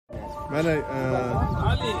Mana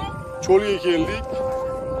cho'lga keldik.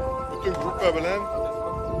 Butun gruppa bilan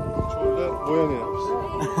cho'lda bo'yanyapmiz.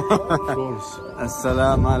 To'g'ris.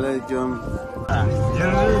 Assalomu alaykum.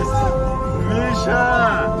 Yunus, Misha.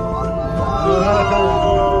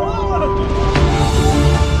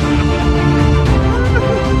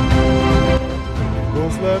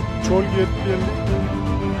 Do'stlar, cho'lga yetib keldik.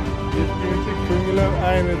 Yetguncha ko'nglim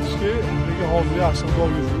ayni dishga, lekin hozir yaxshi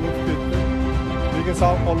xudoga shukr o'tib ketdi. Lekin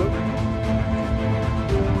sal qolib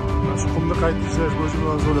shu qumni qayta ishlash bo'yicha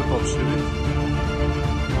bilan zo'rlab topish kerak.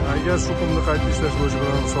 Agar shu qumni qayta ishlash bo'yicha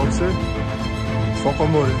bilan solsak,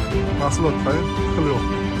 soqamori mahsulot qayin qil yo'q.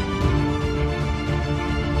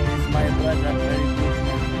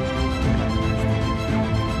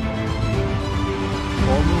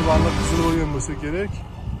 Oldin valla qizil bo'lgan bo'lsa kerak.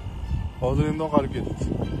 Hozir endi oqarib ketdi.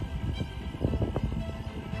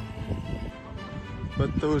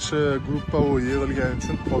 Bitta o'sha gruppa yig'ilgani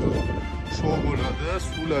uchun hozir show bo'ladi,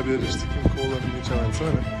 suvlar berishdik, ko'llarni ichaman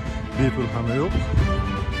sana. Bepul hamma yo'q.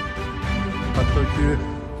 Hattoki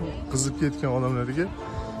qizib ketgan odamlarga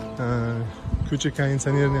ko'cha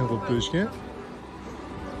konditsionerini ham qo'yib qo'yishgan.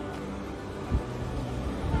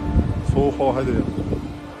 Sovuq havo haydayapti.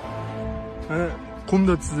 Mana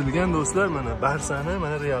qumda tizilgan do'stlar, mana barsani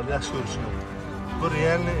mana realda yaxshi ko'rish mumkin. Bu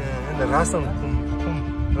realni endi rasm qum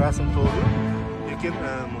rasm to'g'ri, lekin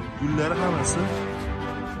gullari hammasi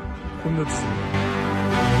qumda tizilgan.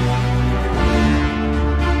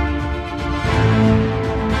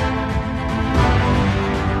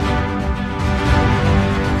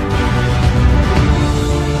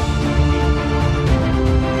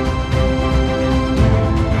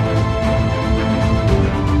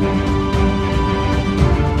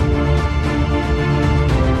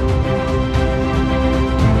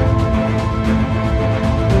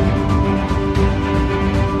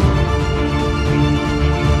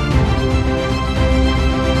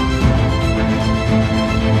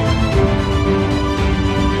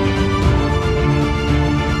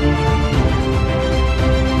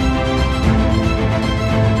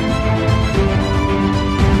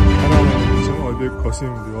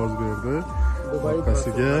 Yozib berdi.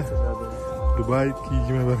 Arkasiga Dubay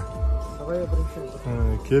 2021.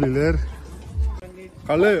 Kelinglar.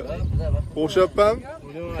 Qalay? O'xshabman?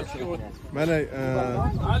 Mana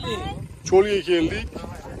cho'lga keldik.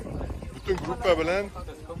 Butun gruppa bilan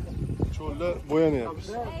cho'lda bo'yanyapmiz.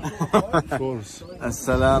 To'g'ris.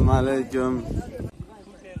 Assalomu alaykum.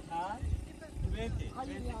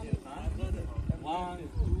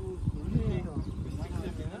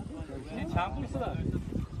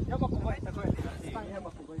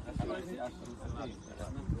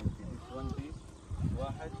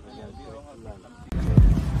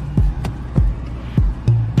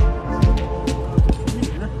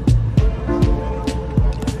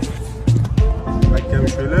 Bakka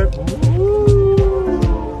şöyle.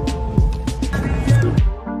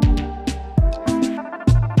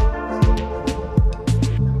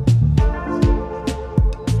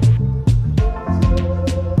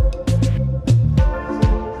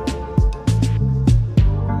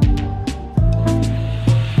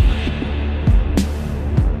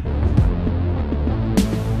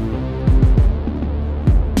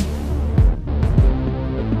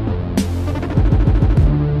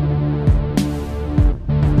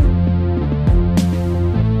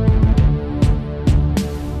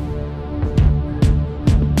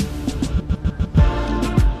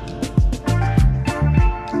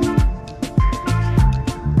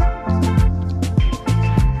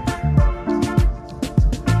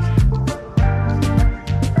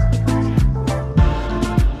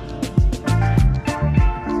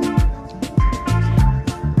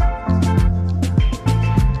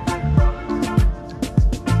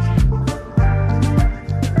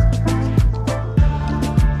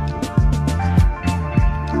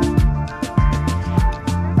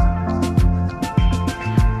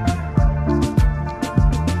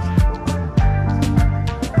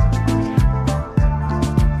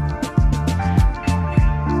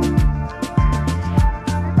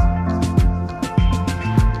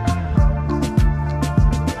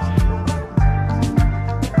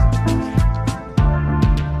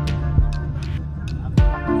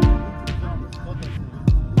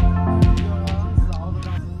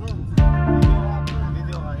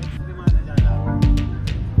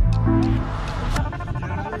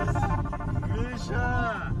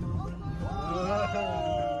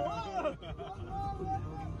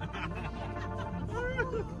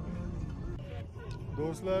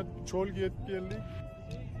 Do'stlar, cho'lga yetib keldik.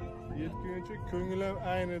 Yetguncha ko'nglim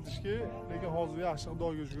ayni dishga, lekin hozir yaxshi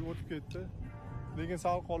xudoga shukr o'tib ketdi. Lekin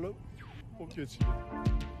sal qolib o'tib ketishdi.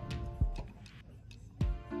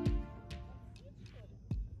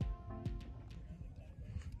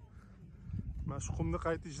 shu qumni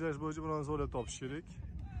qayta ishlash bo'yicha biron savlat topish kerak.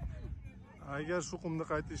 Agar shu qumni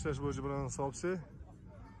qayta ishlash bo'yicha biron topsa,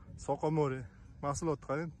 soqamori mahsulotni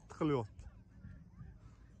qarang, tiqilyapti.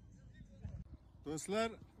 Do'stlar,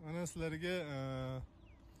 mana sizlarga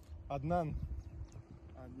Adnan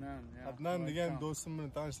degan do'stim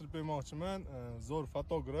bilan tanishtirib bermoqchiman. Zo'r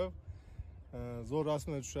fotograf, zo'r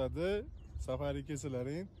rasmlar tushadi. Safari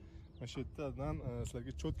kelsalaring, mana shu yerda Adnan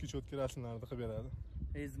sizlarga cho'tki rasmlarni qilib beradi.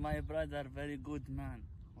 He is my brother, very good man.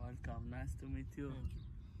 Welcome, nice to meet you.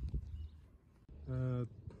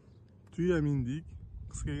 Tuya mindik,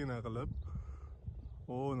 qisqagina qilib.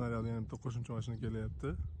 Naryoqda yana bitta qo'shimcha mashina kelyapti.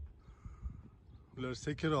 Ular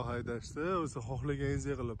sekinroq haydashdi, o'zi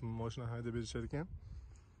xohlaganingizdek qilib mashina haydab berishar ekan.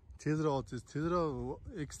 Tezroq,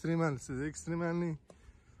 ekstremalning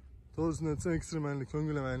to'g'risini aytsam, ekstremallik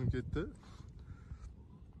ko'nglim aynib ketdi.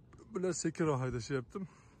 Bular sekinroq haydashyapti.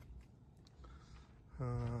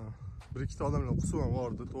 Bir-ikkita odamlar qusib ham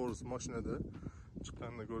bordi, to'g'risi mashinada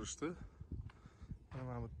chiqqanda ko'rishdi.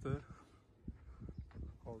 Mana bu yerda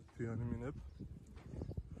hozir tuyani minib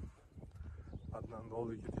Adnanni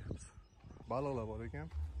oldiga ketyapmiz. Baliqlar bor ekan.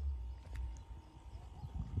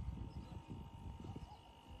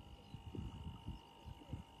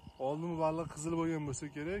 Oldin baliq qizil bo'lgan bo'lsa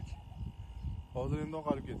kerak. Hozir endi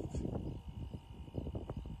oqarib ketdi.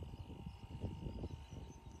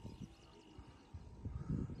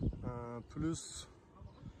 Plus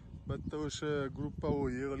bitta o'sha gruppa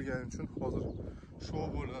yig'ilgani uchun hozir shou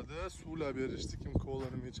bo'ladi. Suvlar berishdi, kim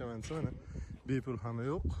kolarini ichaman desa, mana bepul hamma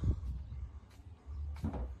yo'q.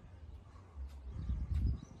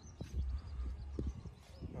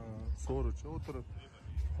 So'richa o'tirib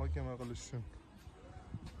muhokama qilish uchun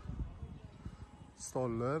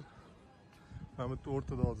stollar. Mana bu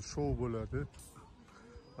o'rtada hozir shou bo'ladi.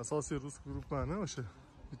 Asosiy rus gruppani o'sha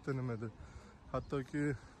bitta nimada, hattoki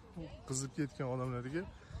qizib ketgan odamlarga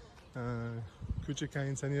ko'cha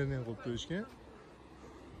konditsionerini ham qo'yib qo'yishgan.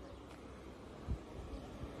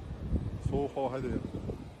 Sovuq havo haydayapti.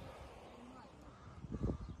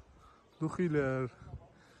 Duxiylar,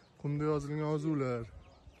 qumda yozilgan yozuvlar.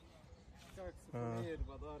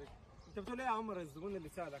 انت بتقول ايه يا عمر الزبون اللي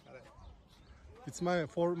ساعدك على It's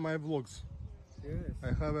for my vlogs. Yes.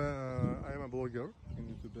 I am a blogger in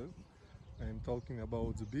YouTube. I am talking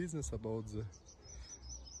about the business, about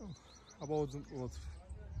what.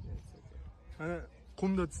 Mana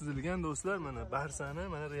qumda chizilgan do'stlar, mana barsani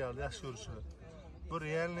mana realda yaxshi ko'rishadi. Bu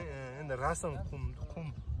realni endi qum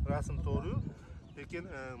rasm to'g'ri, lekin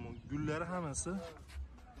gullari hammasi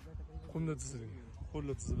qumda chizilgan.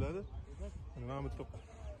 Qo'lda chiziladi. Mana bu yerda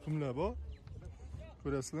qumlar bor.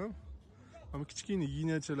 Ko'rasizlar? Mana kichkina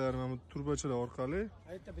ignachalar, mana turbachalar orqali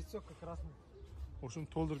это бисёка красный. o'shani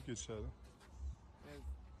to'ldirib ketishadi.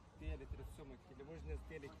 Сделать рисунок или можно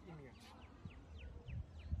сделать имя.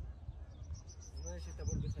 Знаешь, это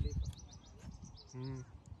Бурдж Халифа.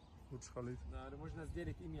 Бурдж Халифа. Да, можно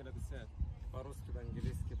сделать имя написать по-русски,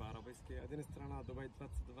 по-английски, по-арабски. Один страна Дубай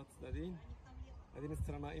 2021, один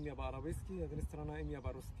страна имя по-арабски, один страна имя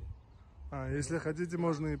по-русски. Если хотите,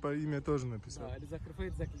 можно и по имя тоже написать. Да, или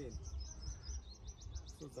закрывает заклин.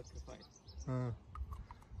 Все закрывает.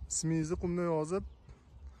 Ismingizni qumda yozib,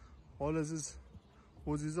 olasiz,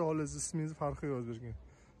 o'zingizni olasiz ismingizni farqi yozib bergan.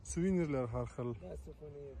 Suvenirlar har xil. Да,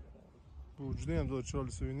 суфонир. Bu juda ham zo'r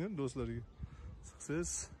chiroyli suvenir do'stlarga. Siqsiz,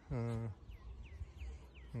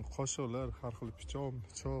 qoshiqlar, har xil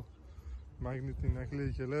pichoq, magnitli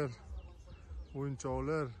nakleykalar,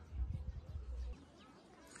 o'yinchoqlar.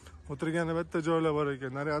 O'tirganda bitta joylar bor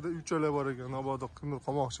ekan, naryoqda 3 joylar bor ekan. Mabodo kimdir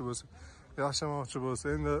qolmoqchi bo'lsa, yashamoqchi bo'lsa,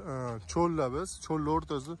 endi cho'lda biz, cho'lning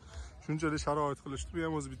o'rtasida shunchalik sharoit qilishdi. Bu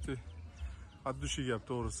ham o'zi bitta addushi gap,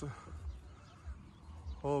 to'g'risi.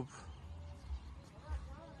 Hop.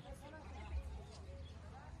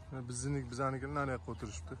 Bizanikilar naryoqqa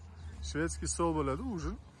o'tirishibdi. Shvedskiy stol bo'ladi,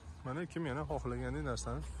 ujin. Mana kim yana xohlagandek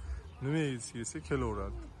narsani nima yeyisi kelsa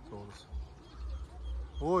kelaveradi, to'g'risi.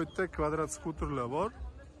 O, yerda kvadrat skuterlar bor.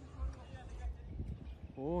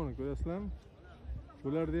 O'ni ko'rasizlarmi?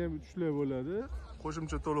 Bularda ham 3 lar bo'ladi.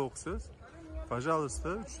 Qo'shimcha to'lov qilsangiz, pожалуйста,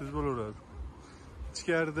 300 bo'laveradi.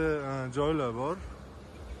 Ichkarida joylar bor.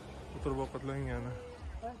 O'tirib ovqatlangani.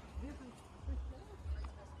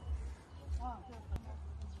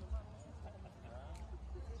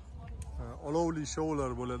 Olovli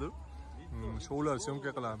shoular bo'ladi. Shoular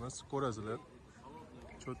syomka qilamiz, ko'rasizlar.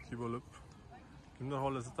 Cho'tki bo'lib. Kimdir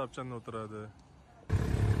xohlasa tapchanda o'tiradi.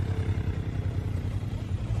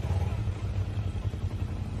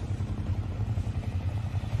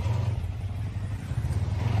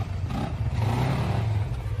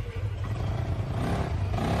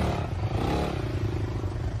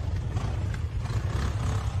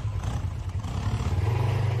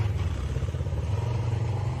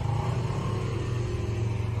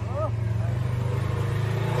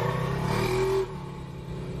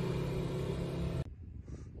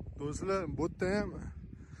 do'stlar, bu yerda ham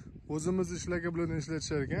o'zimiz ishlagan bilan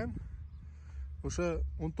ishlatishar ekan. O'sha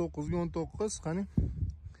 19 ga 19 qani?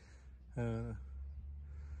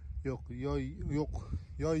 Yo'q, yo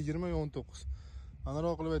 20 yo 19.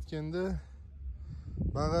 Anaroq qilib aytganda,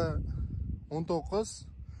 bag'a 19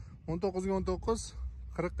 ga 19,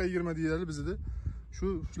 40 ga 20 deyiladi bizda.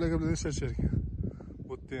 Shularga bilan ishlashar ekan.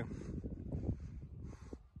 Bu yerda ham.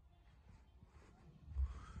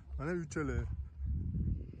 Mana uchalar.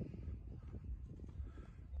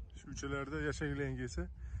 Shu uchalarda yashaging kelsa,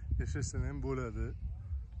 yashashdan ham bo'ladi.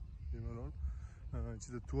 Bemalol.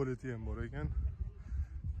 Ichida tualeti ham bor ekan.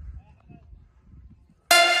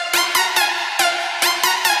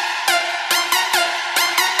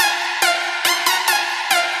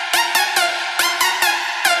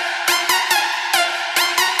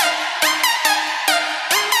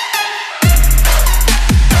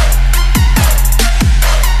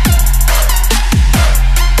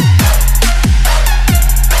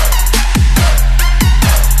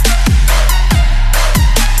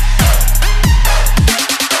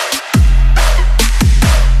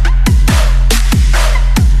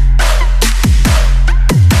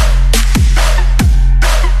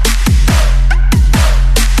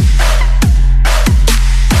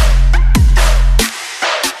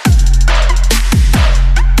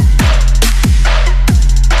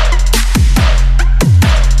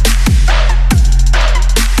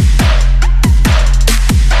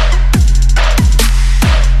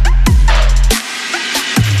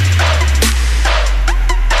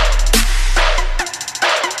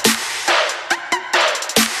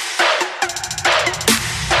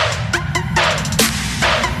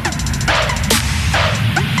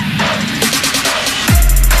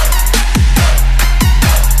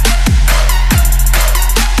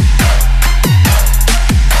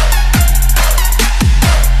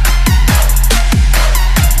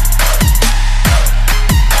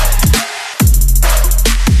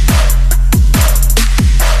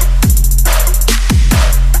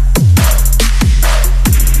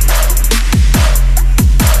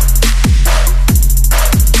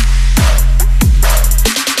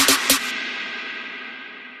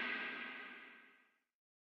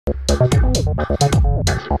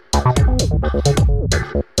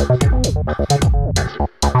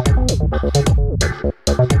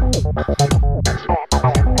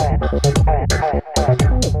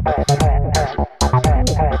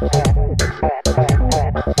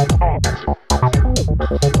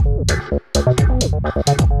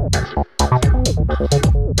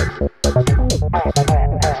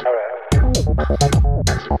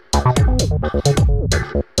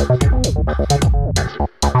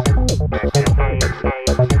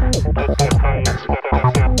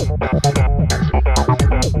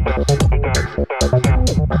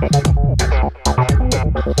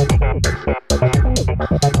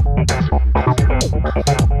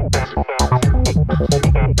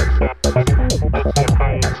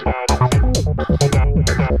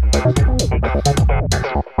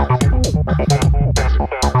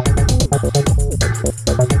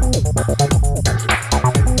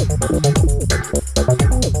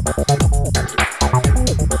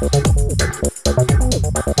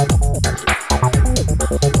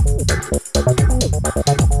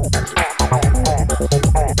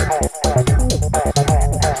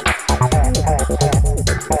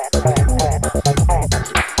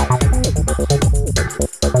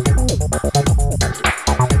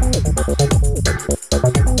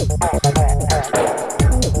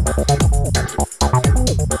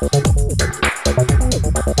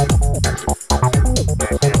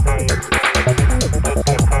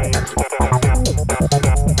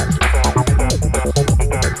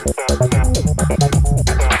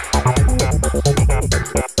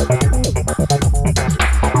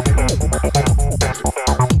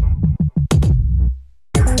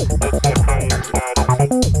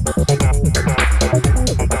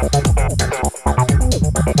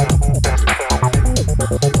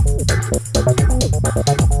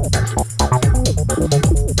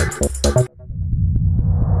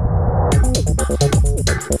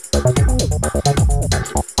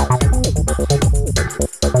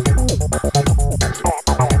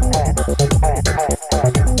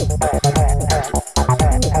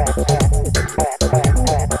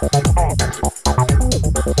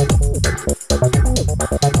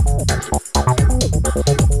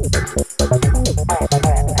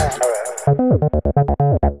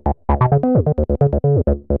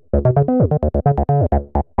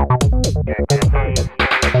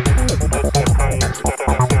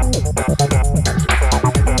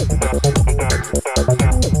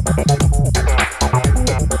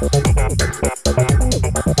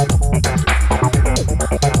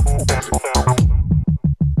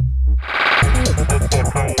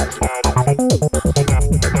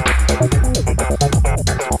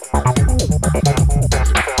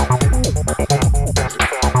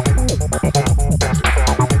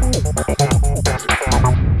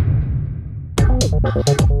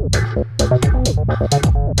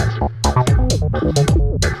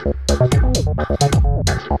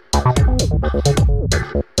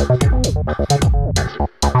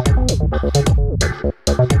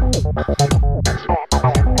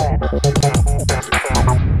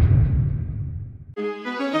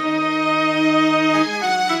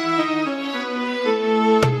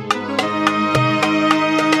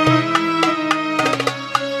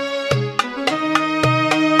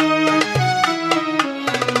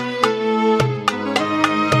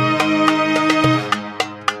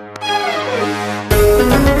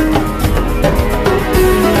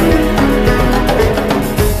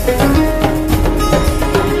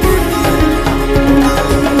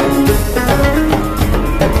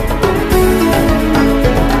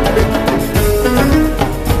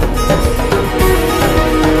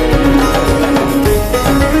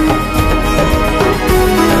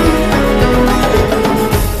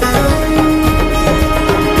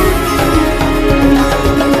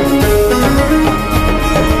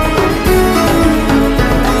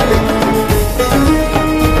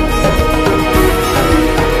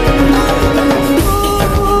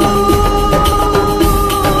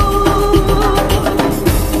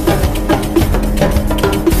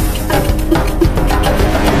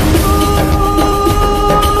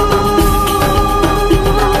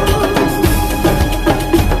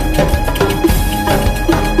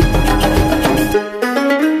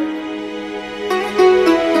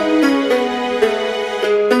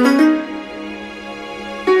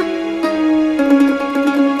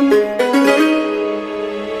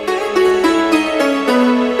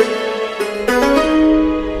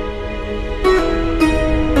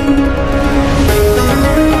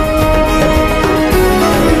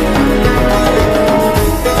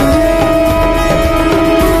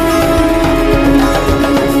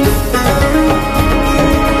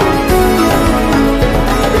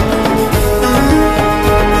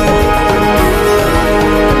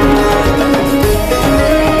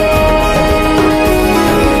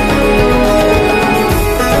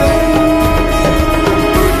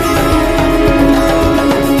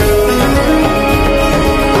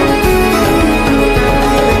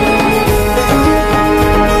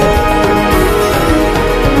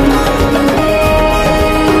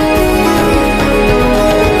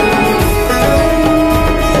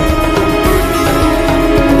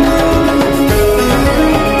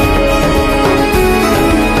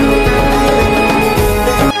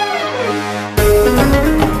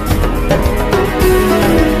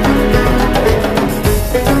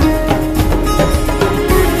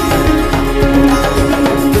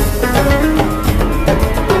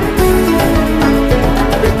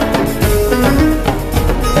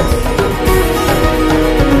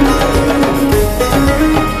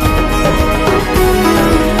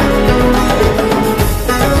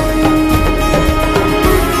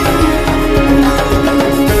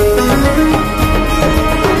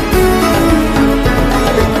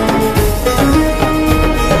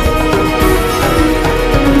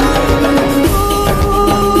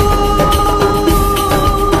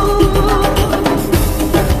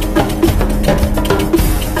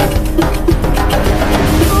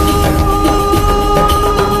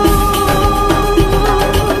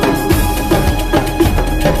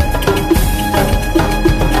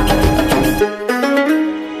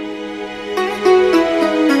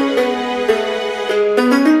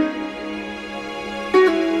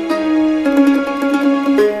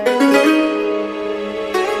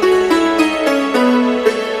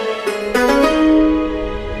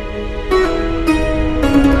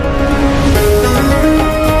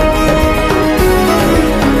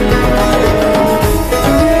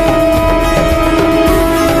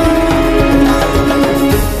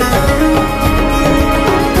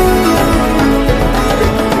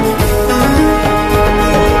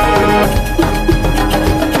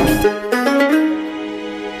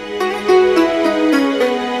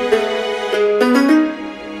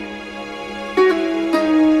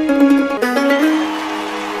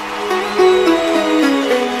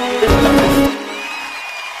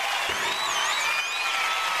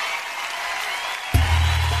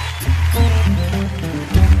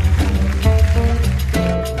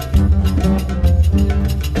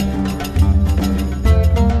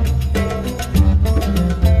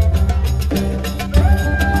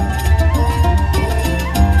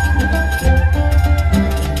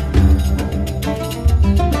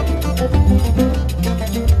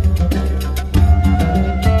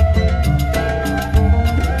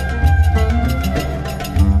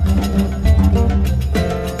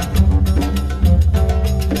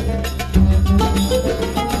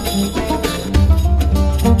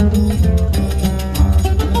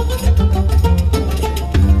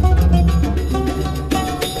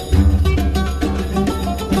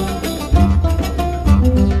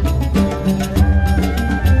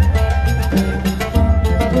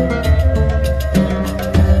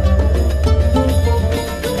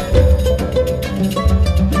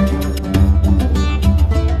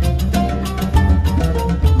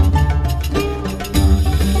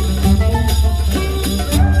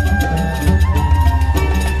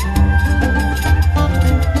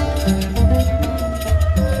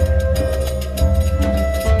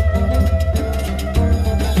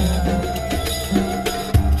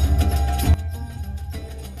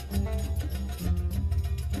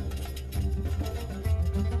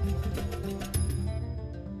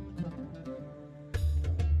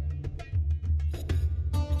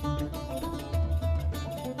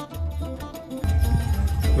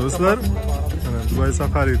 Do'stlar, Dubay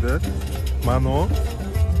Safari'da Mano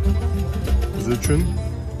biz uchun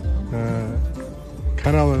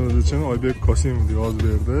kanalimiz uchun Oybek Qosimov deb yozib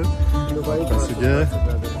berdi. Orqasiga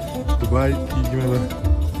Dubay 21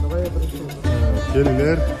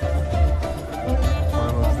 kelinglar.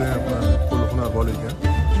 Mana bizda ham qo'l hunar bor ekan.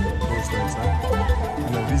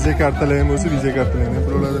 Viza kartalar bo'lsa, viza kartalarni ham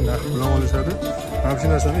ularga narx bilan olishadi. Mana shu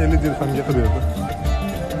narsani 50 dirhamga qilib berdi.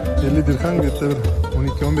 50 dirham bu yerda bir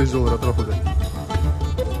 12-15 dollar atrofida.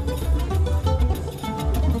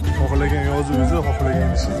 Xohlagan yozuvingizni, xohlagan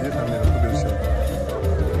ishingizga ta'minot qilib berishadi.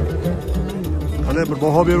 Qanday bir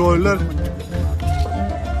baho berib olinglar.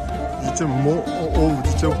 Juda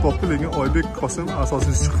juda poppi, lekin Oybek Qosim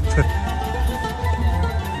asosiysi chiqibdi.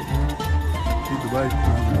 Dubay.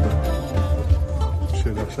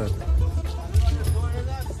 Şey dahshat.